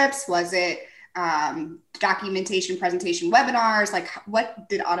email drips? Was it documentation, presentation, webinars? Like what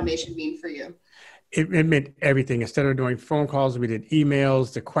did automation mean for you? It meant everything. Instead of doing phone calls, we did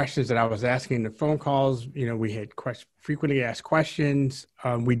emails. The questions that I was asking in the phone calls, we had frequently asked questions.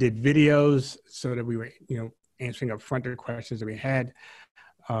 We did videos so that we were, answering up front the questions that we had.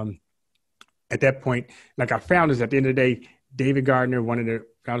 At that point, like our founders, at the end of the day, David Gardner, one of the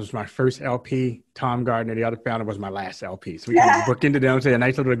founders, was my first LP. Tom Gardner, the other founder, was my last LP. So we kind of booked into them, say a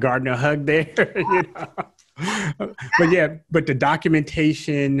nice little Gardner hug there. But the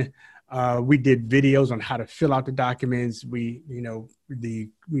documentation, we did videos on how to fill out the documents. We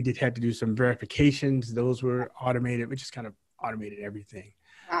had to do some verifications. Those were automated. We just kind of automated everything.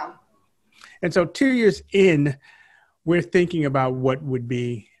 Wow. And so 2 years in, we're thinking about what would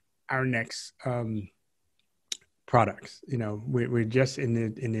be our next products. We're just in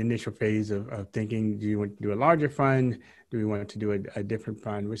the initial phase of thinking, do you want to do a larger fund? Do we want to do a different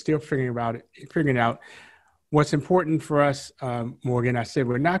fund? We're still figuring out what's important for us. Morgan, I said,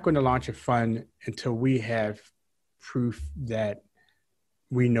 we're not going to launch a fund until we have proof that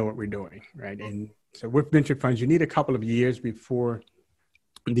we know what we're doing, right? And so with venture funds, you need a couple of years before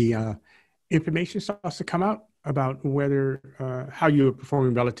the information starts to come out about whether how you are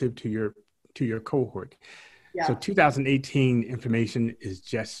performing relative to your cohort. Yeah. So 2018 information is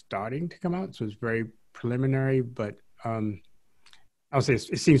just starting to come out, so it's very preliminary, but I'll say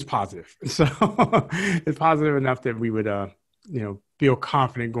it seems positive. So it's positive enough that we would feel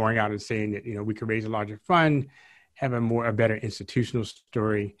confident going out and saying that we could raise a larger fund, have a better institutional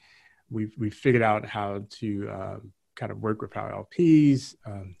story. We've figured out how to kind of work with our LPs.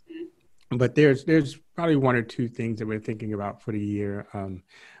 But there's probably one or two things that we're thinking about for the year.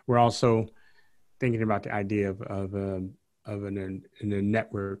 We're also thinking about the idea of a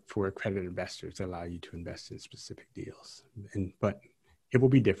network for accredited investors that allow you to invest in specific deals. But it will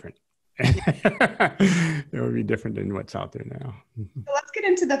be different. It will be different than what's out there now. So let's get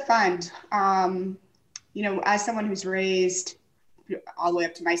into the fund. As someone who's raised all the way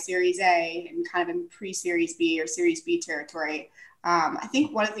up to my Series A and kind of in pre-Series B or Series B territory, I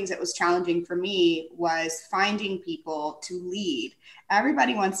think one of the things that was challenging for me was finding people to lead.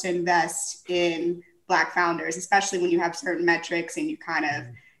 Everybody wants to invest in Black founders, especially when you have certain metrics and you kind of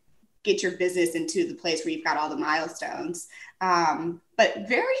get your business into the place where you've got all the milestones. But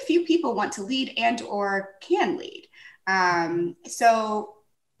very few people want to lead and or can lead. So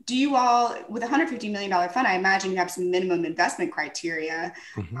do you all, with a $150 million fund, I imagine you have some minimum investment criteria.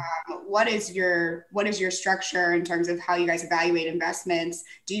 Mm-hmm. What is your structure in terms of how you guys evaluate investments?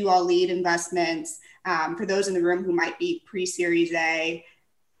 Do you all lead investments? For those in the room who might be pre-Series A,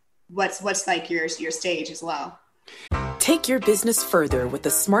 what's like your stage as well? Take your business further with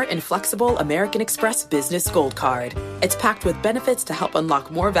the smart and flexible American Express Business Gold Card. It's packed with benefits to help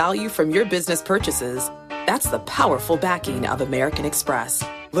unlock more value from your business purchases. That's the powerful backing of American Express.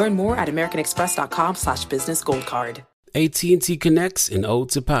 Learn more at americanexpress.com/businessgoldcard. AT&T connects an ode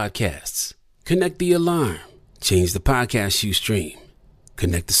to podcasts. Connect the alarm. Change the podcast you stream.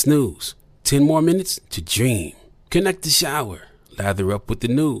 Connect the snooze. 10 more minutes to dream. Connect the shower. Lather up with the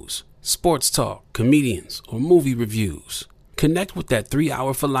news, sports talk, comedians, or movie reviews. Connect with that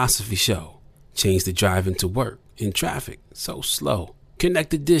 3-hour philosophy show. Change the drive into work in traffic so slow. Connect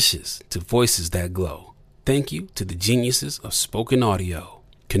the dishes to voices that glow. Thank you to the geniuses of spoken audio.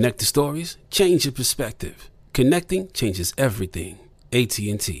 Connect the stories, change your perspective. Connecting changes everything.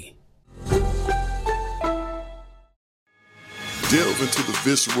 AT&T. Delve into the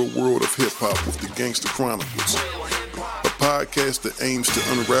visceral world of hip-hop with the Gangster Chronicles, a podcast that aims to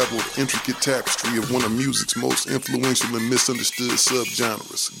unravel the intricate tapestry of one of music's most influential and misunderstood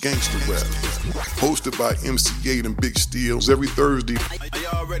subgenres, gangster rap. Hosted by MC8 and Big Steels every Thursday,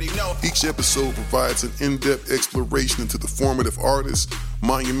 each episode provides an in-depth exploration into the formative artists,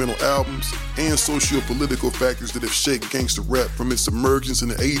 monumental albums, and socio-political factors that have shaped gangster rap from its emergence in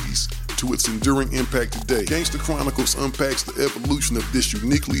the 80s to its enduring impact today. Gangster Chronicles unpacks the evolution of this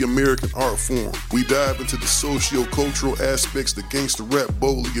uniquely American art form. We dive into the socio-cultural aspects that gangster rap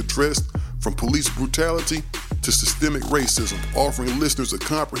boldly addressed, from police brutality to systemic racism, offering listeners a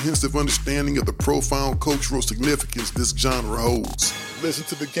comprehensive understanding of the profound cultural significance this genre holds. Listen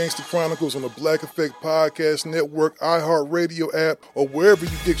to the Gangster Chronicles on the Black Effect Podcast Network, iHeartRadio app, or wherever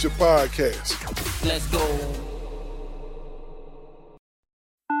you get your podcasts. Let's go.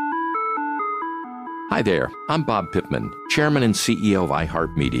 Hi there, I'm Bob Pittman, Chairman and CEO of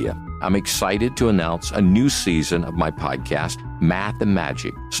iHeartMedia. I'm excited to announce a new season of my podcast, Math and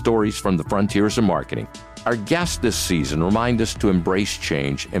Magic, Stories from the Frontiers of Marketing. Our guests this season remind us to embrace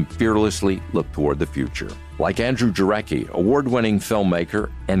change and fearlessly look toward the future. Like Andrew Jarecki, award-winning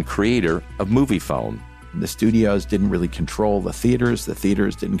filmmaker and creator of Moviefone. The studios didn't really control the theaters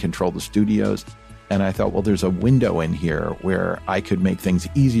didn't control the studios. And I thought, well, there's a window in here where I could make things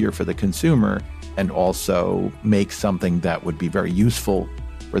easier for the consumer and also make something that would be very useful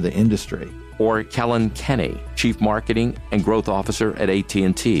for the industry. Or Kellen Kenny, Chief Marketing and Growth Officer at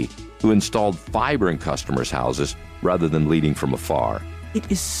AT&T, who installed fiber in customers' houses rather than leading from afar. It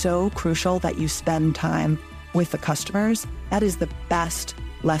is so crucial that you spend time with the customers. That is the best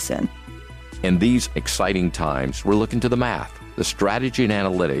lesson. In these exciting times, we're looking to the math, the strategy and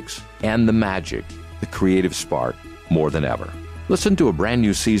analytics, and the magic, the creative spark, more than ever. Listen to a brand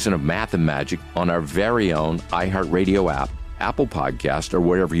new season of Math and Magic on our very own iHeartRadio app, Apple Podcast, or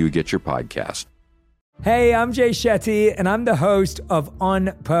wherever you get your podcast. Hey, I'm Jay Shetty, and I'm the host of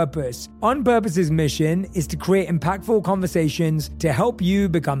On Purpose. On Purpose's mission is to create impactful conversations to help you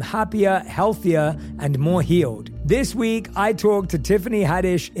become happier, healthier, and more healed. This week, I talked to Tiffany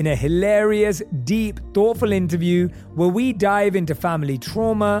Haddish in a hilarious, deep, thoughtful interview where we dive into family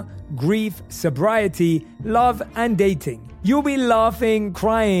trauma, grief, sobriety, love, and dating. You'll be laughing,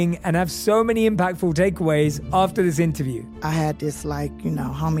 crying, and have so many impactful takeaways after this interview. I had this,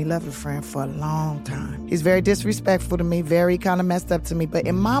 homie lover friend for a long time. He's very disrespectful to me, very kind of messed up to me. But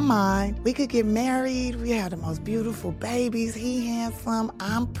in my mind, we could get married. We had the most beautiful babies. He handsome.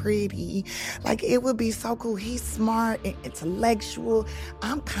 I'm pretty. It would be so cool. He's smart and intellectual.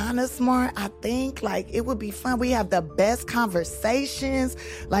 I'm kind of smart, I think. It would be fun. We have the best conversations.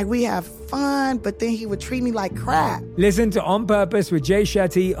 We have fun. But then he would treat me like crap. Listen to On Purpose with Jay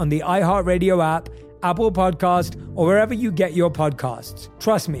Shetty on the iHeartRadio app, Apple Podcast, or wherever you get your podcasts.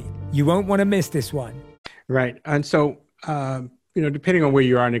 Trust me, you won't want to miss this one. Right. And so, depending on where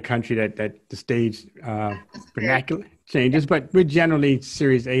you are in the country, that the stage vernacular changes, but we're generally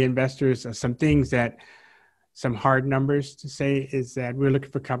Series A investors. Some hard numbers to say is that we're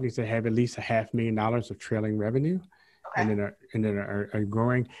looking for companies that have at least $500,000 of trailing revenue, and then are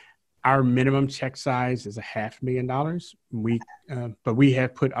growing. Our minimum check size is $500,000. But we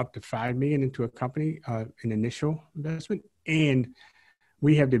have put up to $5 million into a company, an initial investment, and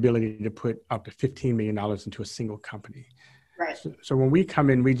we have the ability to put up to $15 million into a single company. Right. So when we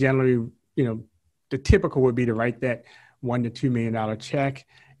come in, we generally, the typical would be to write that $1 to $2 million check,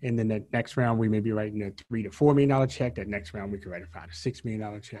 and then the next round we may be writing a $3 to $4 million check. That next round we could write a $5 to $6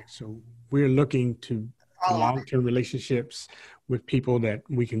 million check. So we're looking to long-term relationships with people that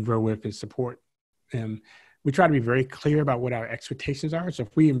we can grow with and support. We try to be very clear about what our expectations are. So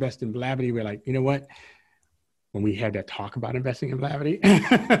if we invest in Blavity, we're like, you know what? When we had that talk about investing in Blavity,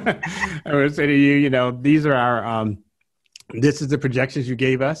 I would say to you, these are our, this is the projections you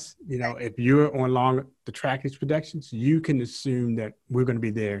gave us. If you're on along the track these projections, you can assume that we're going to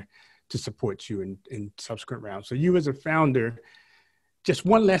be there to support you in subsequent rounds. So you as a founder, just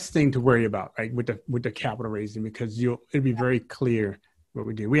one less thing to worry about, right, with the capital raising, because it'll be very clear what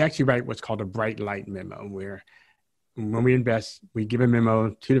we do. We actually write what's called a bright light memo, where when we invest, we give a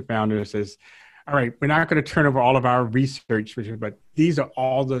memo to the founder that says, all right, we're not going to turn over all of our research, but these are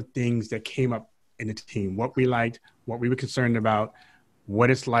all the things that came up in the team, what we liked, what we were concerned about,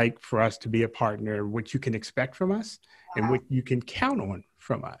 what it's like for us to be a partner, what you can expect from us, and what you can count on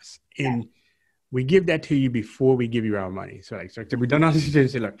from us. And we give that to you before we give you our money. So we don't know this and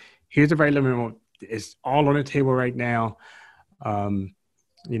say, look, here's a very limited memo. It's all on the table right now.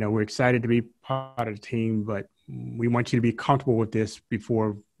 We're excited to be part of the team, but we want you to be comfortable with this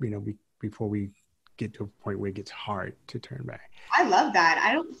before we get to a point where it gets hard to turn back. I love that.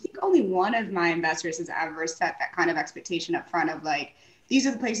 I don't think only one of my investors has ever set that kind of expectation up front of like, these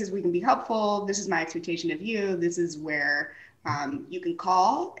are the places we can be helpful. This is my expectation of you. This is where you can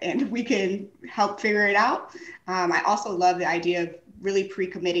call and we can help figure it out. I also love the idea of really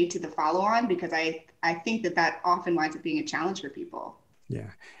pre-committing to the follow-on, because I think that often winds up being a challenge for people.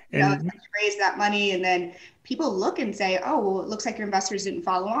 Yeah. And you raise that money and then people look and say, oh, well, it looks like your investors didn't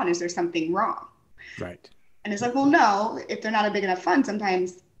follow on. Is there something wrong? Right. And it's like, well, no, if they're not a big enough fund,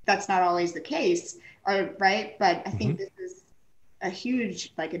 sometimes that's not always the case, right? But I think this is a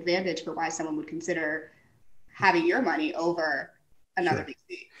huge advantage for why someone would consider having your money over another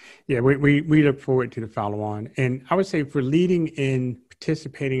VC. Yeah, we look forward to the follow-on. And I would say for leading in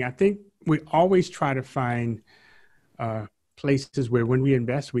participating, I think we always try to find places where when we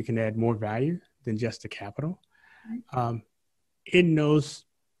invest, we can add more value than just the capital. In those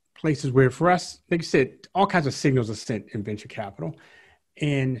places where for us, like you said, all kinds of signals are sent in venture capital.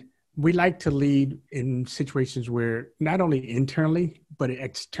 And we like to lead in situations where not only internally, but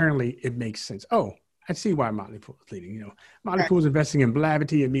externally, it makes sense. Oh, I see why Motley Fool is leading. Motley Fool is investing in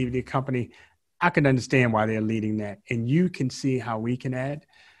Blavity, a media company. I can understand why they're leading that. And you can see how we can add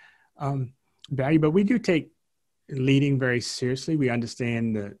value. But we do take leading very seriously. We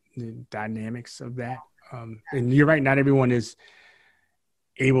understand the dynamics of that. And you're right, not everyone is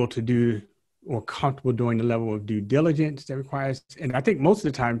able to do or comfortable doing the level of due diligence that requires. And I think most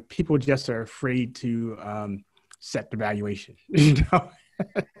of the time people just are afraid to set the valuation.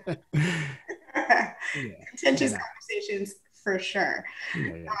 Contentious conversations for sure.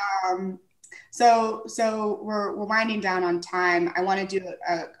 So we're winding down on time. I want to do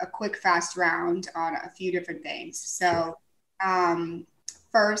a quick fast round on a few different things. So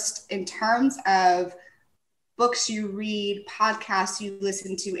first, in terms of books you read, podcasts you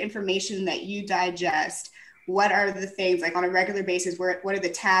listen to, information that you digest, what are the things on a regular basis? What are the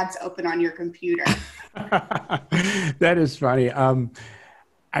tabs open on your computer? That is funny.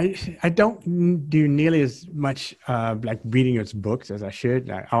 I don't do nearly as much reading as books as I should.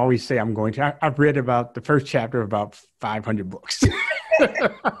 I always say I'm going to. I've read about the first chapter of about 500 books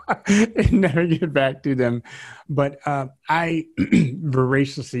and never get back to them. But I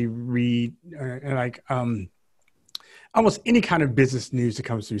voraciously read almost any kind of business news that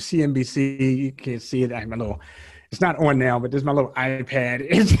comes through. CNBC, you can't see it. It's not on now, but there's my little iPad.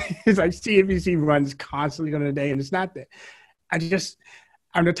 It's like CNBC runs constantly during the day. And it's not that.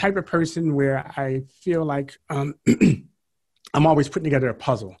 I'm the type of person where I feel like I'm always putting together a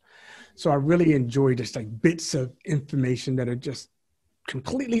puzzle. So I really enjoy just bits of information that are just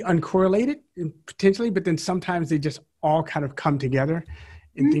completely uncorrelated potentially, but then sometimes they just all kind of come together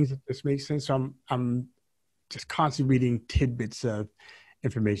in things that just make sense. So I'm just constantly reading tidbits of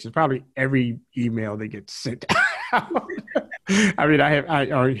information. It's probably every email that gets sent out. I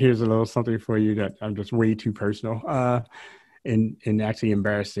mean, here's a little something for you that I'm just way too personal. And actually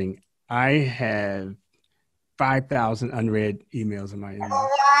embarrassing. I have 5,000 unread emails in my inbox. Oh,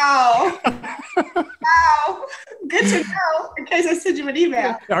 wow. Wow. Good to know in case I send you an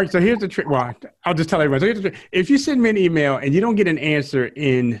email. All right, so here's the trick. Well, I'll just tell everyone. So here's the trick. If you send me an email and you don't get an answer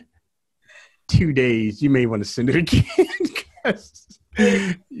in 2 days, you may want to send it again.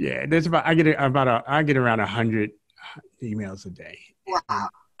 Yeah, I get around 100 emails a day. Wow.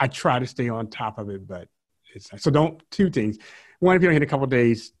 I try to stay on top of it, but so two things. One, if you don't hit a couple of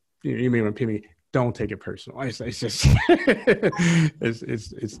days, you may want to pay me. Don't take it personal. It's just,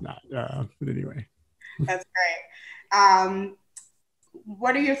 it's not. But anyway. That's great.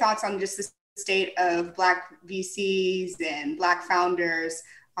 What are your thoughts on just the state of Black VCs and Black founders?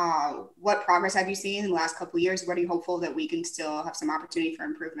 What progress have you seen in the last couple of years? What are you hopeful that we can still have some opportunity for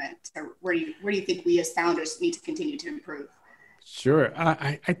improvement? So where do you think we as founders need to continue to improve? Sure.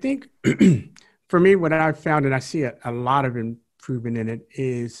 I think for me, what I've found, and I see a lot of improvement in it,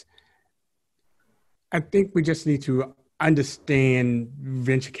 is I think we just need to understand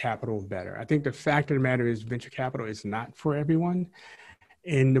venture capital better. I think the fact of the matter is venture capital is not for everyone.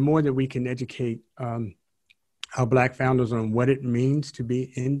 And the more that we can educate our Black founders on what it means to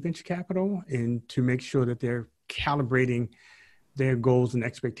be in venture capital and to make sure that they're calibrating their goals and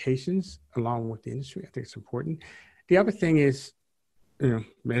expectations along with the industry, I think it's important. The other thing is,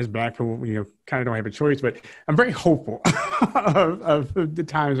 as Black people, kind of don't have a choice, but I'm very hopeful of the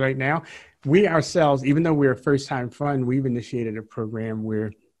times right now. We ourselves, even though we're a first-time fund, we've initiated a program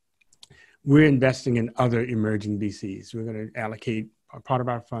where we're investing in other emerging VCs. We're going to allocate a part of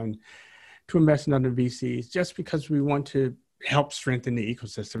our fund to invest in other VCs just because we want to help strengthen the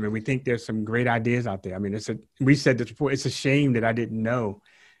ecosystem. And we think there's some great ideas out there. I mean, we said this before, it's a shame that I didn't know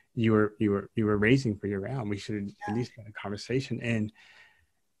you were raising for your round. We should at least have a conversation. And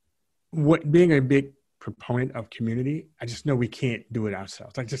being a big proponent of community, I just know we can't do it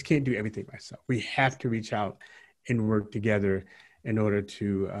ourselves. I just can't do everything myself. We have to reach out and work together in order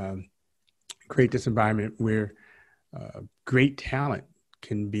to create this environment where great talent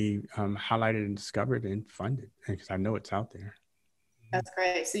can be highlighted and discovered and funded, because I know it's out there. That's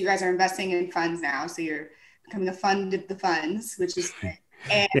great. So you guys are investing in funds now. So you're becoming a fund of the funds, which is great.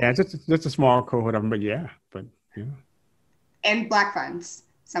 And, yeah, just a small cohort of them, but yeah. And Black funds,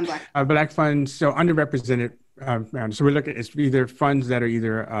 some Black. Black funds, so underrepresented. So we're looking, it's either funds that are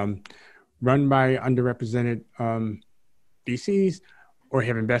either run by underrepresented VCs, or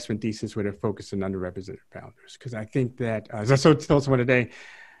have investment thesis where they're focused on underrepresented founders. Because I think that, as I told someone today,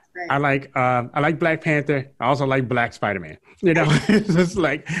 right. I like Black Panther. I also like Black Spider-Man. It's just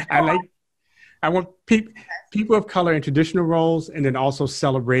like, I want people of color in traditional roles, and then also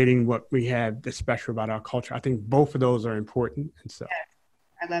celebrating what we have that's special about our culture. I think both of those are important. And so,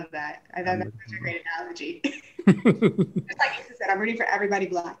 I love that. I thought that's such a great analogy. Just like you said, I'm rooting for everybody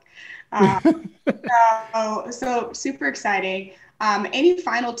Black. So super exciting. Any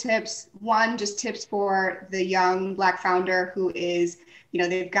final tips? One, just tips for the young Black founder who is,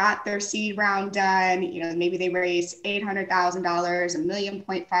 they've got their seed round done. Maybe they raised $800,000, $1.5 million,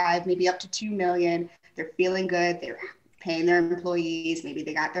 maybe up to $2 million. They're feeling good. They're paying their employees. Maybe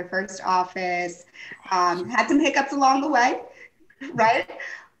they got their first office. Had some hiccups along the way, right?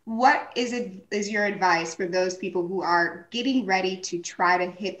 What is your advice for those people who are getting ready to try to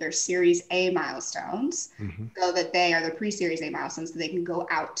hit their Series A milestones, so that they are the pre-Series A milestones, so they can go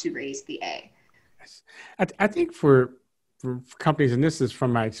out to raise the A? Yes. I think for companies, and this is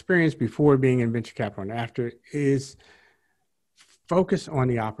from my experience before being in venture capital and after, is focus on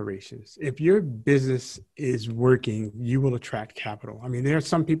the operations. If your business is working, you will attract capital. I mean, there are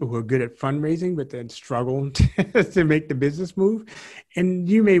some people who are good at fundraising, but then struggle to make the business move. And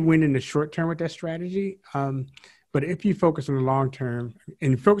you may win in the short term with that strategy. But if you focus on the long term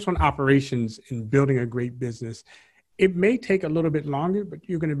and focus on operations and building a great business, it may take a little bit longer, but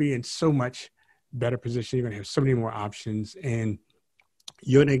you're going to be in so much better position. You're going to have so many more options, and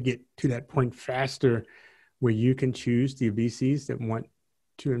you're going to get to that point faster where you can choose the VCs that want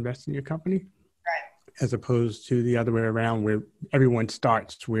to invest in your company, right, as opposed to the other way around, where everyone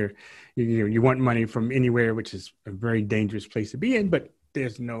starts, where you want money from anywhere, which is a very dangerous place to be in, but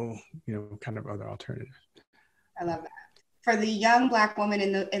there's no kind of other alternative. I love that. For the young Black woman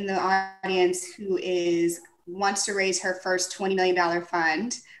in the audience who wants to raise her first $20 million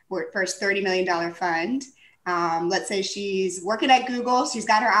fund, or first $30 million fund. Let's say she's working at Google. She's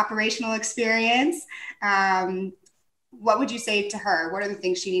got her operational experience. What would you say to her? What are the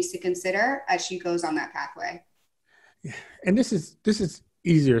things she needs to consider as she goes on that pathway? Yeah. And this is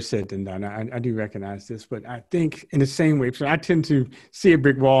easier said than done. I do recognize this, but I think in the same way, so I tend to see a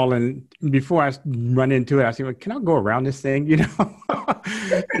brick wall, and before I run into it, I say, well, can I go around this thing?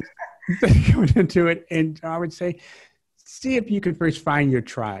 Going into it. And I would say, see if you can first find your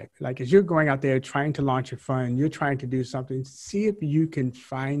tribe. Like, as you're going out there trying to launch your fund, you're trying to do something, see if you can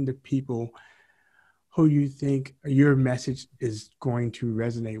find the people who you think your message is going to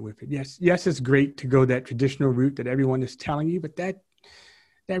resonate with it. Yes, it's great to go that traditional route that everyone is telling you, but that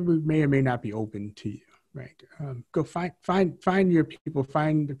route may or may not be open to you, right? Go find your people,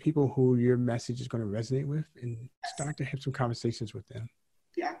 find the people who your message is going to resonate with, and start to have some conversations with them.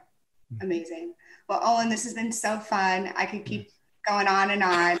 Yeah. Amazing. Well, Olin, this has been so fun. I could keep going on and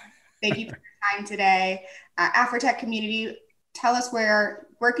on. Thank you for your time today. Afrotech community, tell us where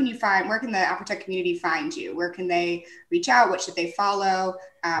can the Afrotech community find you? Where can they reach out? What should they follow?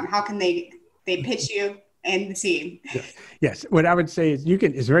 How can they pitch you and the team? Yes. What I would say is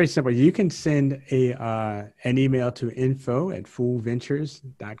it's very simple. You can send an email to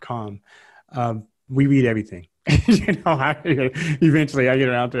info@foolventures.com. We read everything. Eventually I get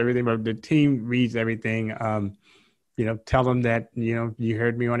around to everything, but the team reads everything. Tell them that, you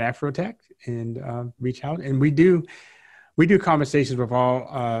heard me on Afrotech, and reach out. And we do conversations with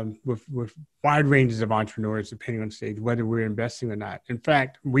with wide ranges of entrepreneurs, depending on stage, whether we're investing or not. In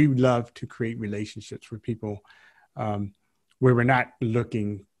fact, we love to create relationships with people where we're not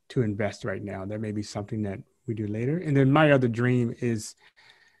looking to invest right now. That may be something that we do later. And then my other dream is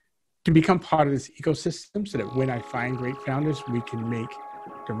to become part of this ecosystem, so that when I find great founders, we can make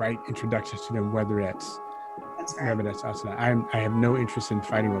the right introductions to them, whether that's us or not. I have no interest in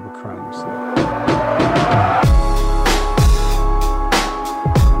fighting over crumbs.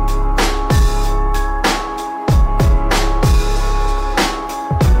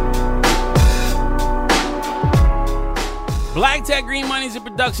 Black Tech Green Money is a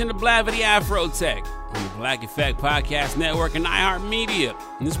production of Blavity Afro Tech on the Black Effect Podcast Network and iHeartMedia.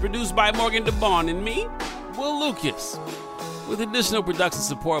 And it's produced by Morgan DeBaun and me, Will Lucas, with additional production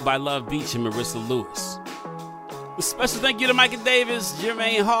support by Love Beach and Marissa Lewis. A special thank you to Micah Davis,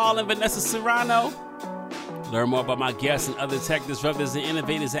 Jermaine Hall, and Vanessa Serrano. Learn more about my guests and other tech disruptors and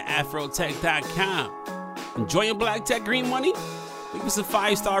innovators at afrotech.com. Enjoying Black Tech Green Money? Leave us a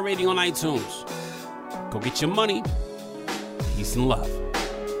 5-star rating on iTunes. Go get your money. Peace and love.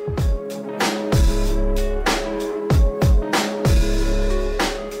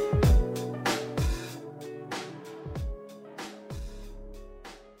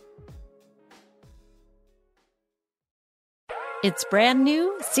 It's brand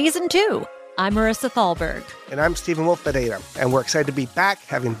new, Season 2. I'm Marissa Thalberg. And I'm Stephen Wolf Bedeta. And we're excited to be back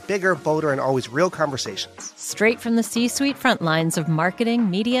having bigger, bolder, and always real conversations. Straight from the C-suite front lines of marketing,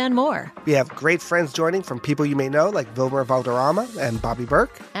 media, and more. We have great friends joining from people you may know, like Wilmer Valderrama and Bobby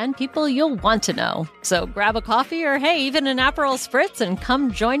Burke. And people you'll want to know. So grab a coffee or, hey, even an Aperol Spritz and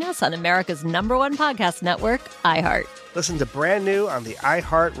come join us on America's #1 podcast network, iHeart. Listen to brand new on the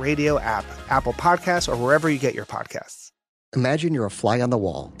iHeart Radio app, Apple Podcasts, or wherever you get your podcasts. Imagine you're a fly on the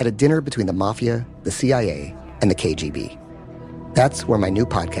wall at a dinner between the mafia, the CIA, and the KGB. That's where my new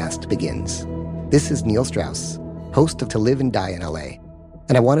podcast begins. This is Neil Strauss, host of To Live and Die in LA,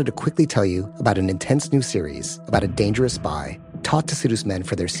 and I wanted to quickly tell you about an intense new series about a dangerous spy taught to seduce men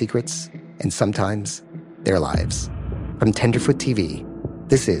for their secrets and sometimes their lives. From Tenderfoot TV,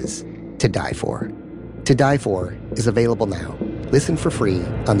 this is To Die For. To Die For is available now. Listen for free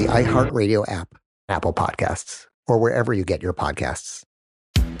on the iHeartRadio app, Apple Podcasts, or wherever you get your podcasts.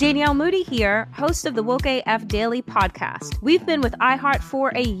 Danielle Moody here, host of the Woke AF Daily podcast. We've been with iHeart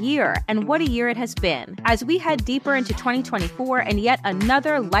for a year, and what a year it has been. As we head deeper into 2024 and yet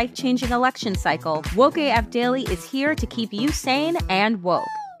another life-changing election cycle, Woke AF Daily is here to keep you sane and woke.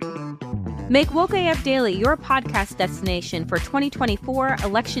 Make Woke AF Daily your podcast destination for 2024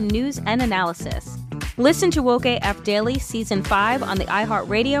 election news and analysis. Listen to Woke AF Daily Season 5 on the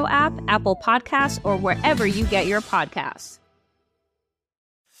iHeartRadio app, Apple Podcasts, or wherever you get your podcasts.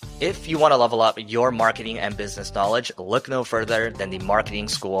 If you want to level up your marketing and business knowledge, look no further than the Marketing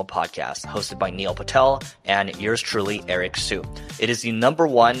School podcast, hosted by Neil Patel and yours truly, Eric Su. It is the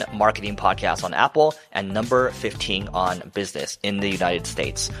 #1 marketing podcast on Apple and number 15 on business in the United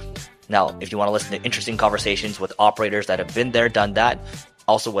States. Now, if you want to listen to interesting conversations with operators that have been there, done that,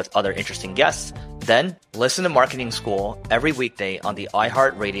 also with other interesting guests, then listen to Marketing School every weekday on the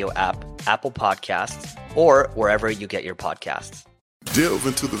iHeartRadio app, Apple Podcasts, or wherever you get your podcasts. Delve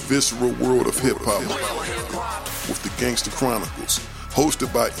into the visceral world of hip-hop with the Gangster Chronicles,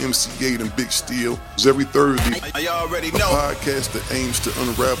 hosted by MC8 and Big Steel. Every Thursday, a podcast that aims to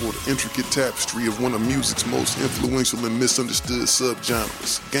unravel the intricate tapestry of one of music's most influential and misunderstood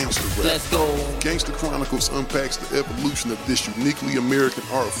subgenres, gangster rap. Let's go. Gangster Chronicles unpacks the evolution of this uniquely American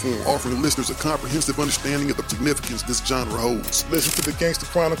art form, offering listeners a comprehensive understanding of the significance this genre holds. Listen to the Gangster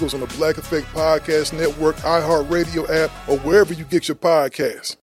Chronicles on the Black Effect Podcast Network, iHeartRadio app, or wherever you get your podcasts.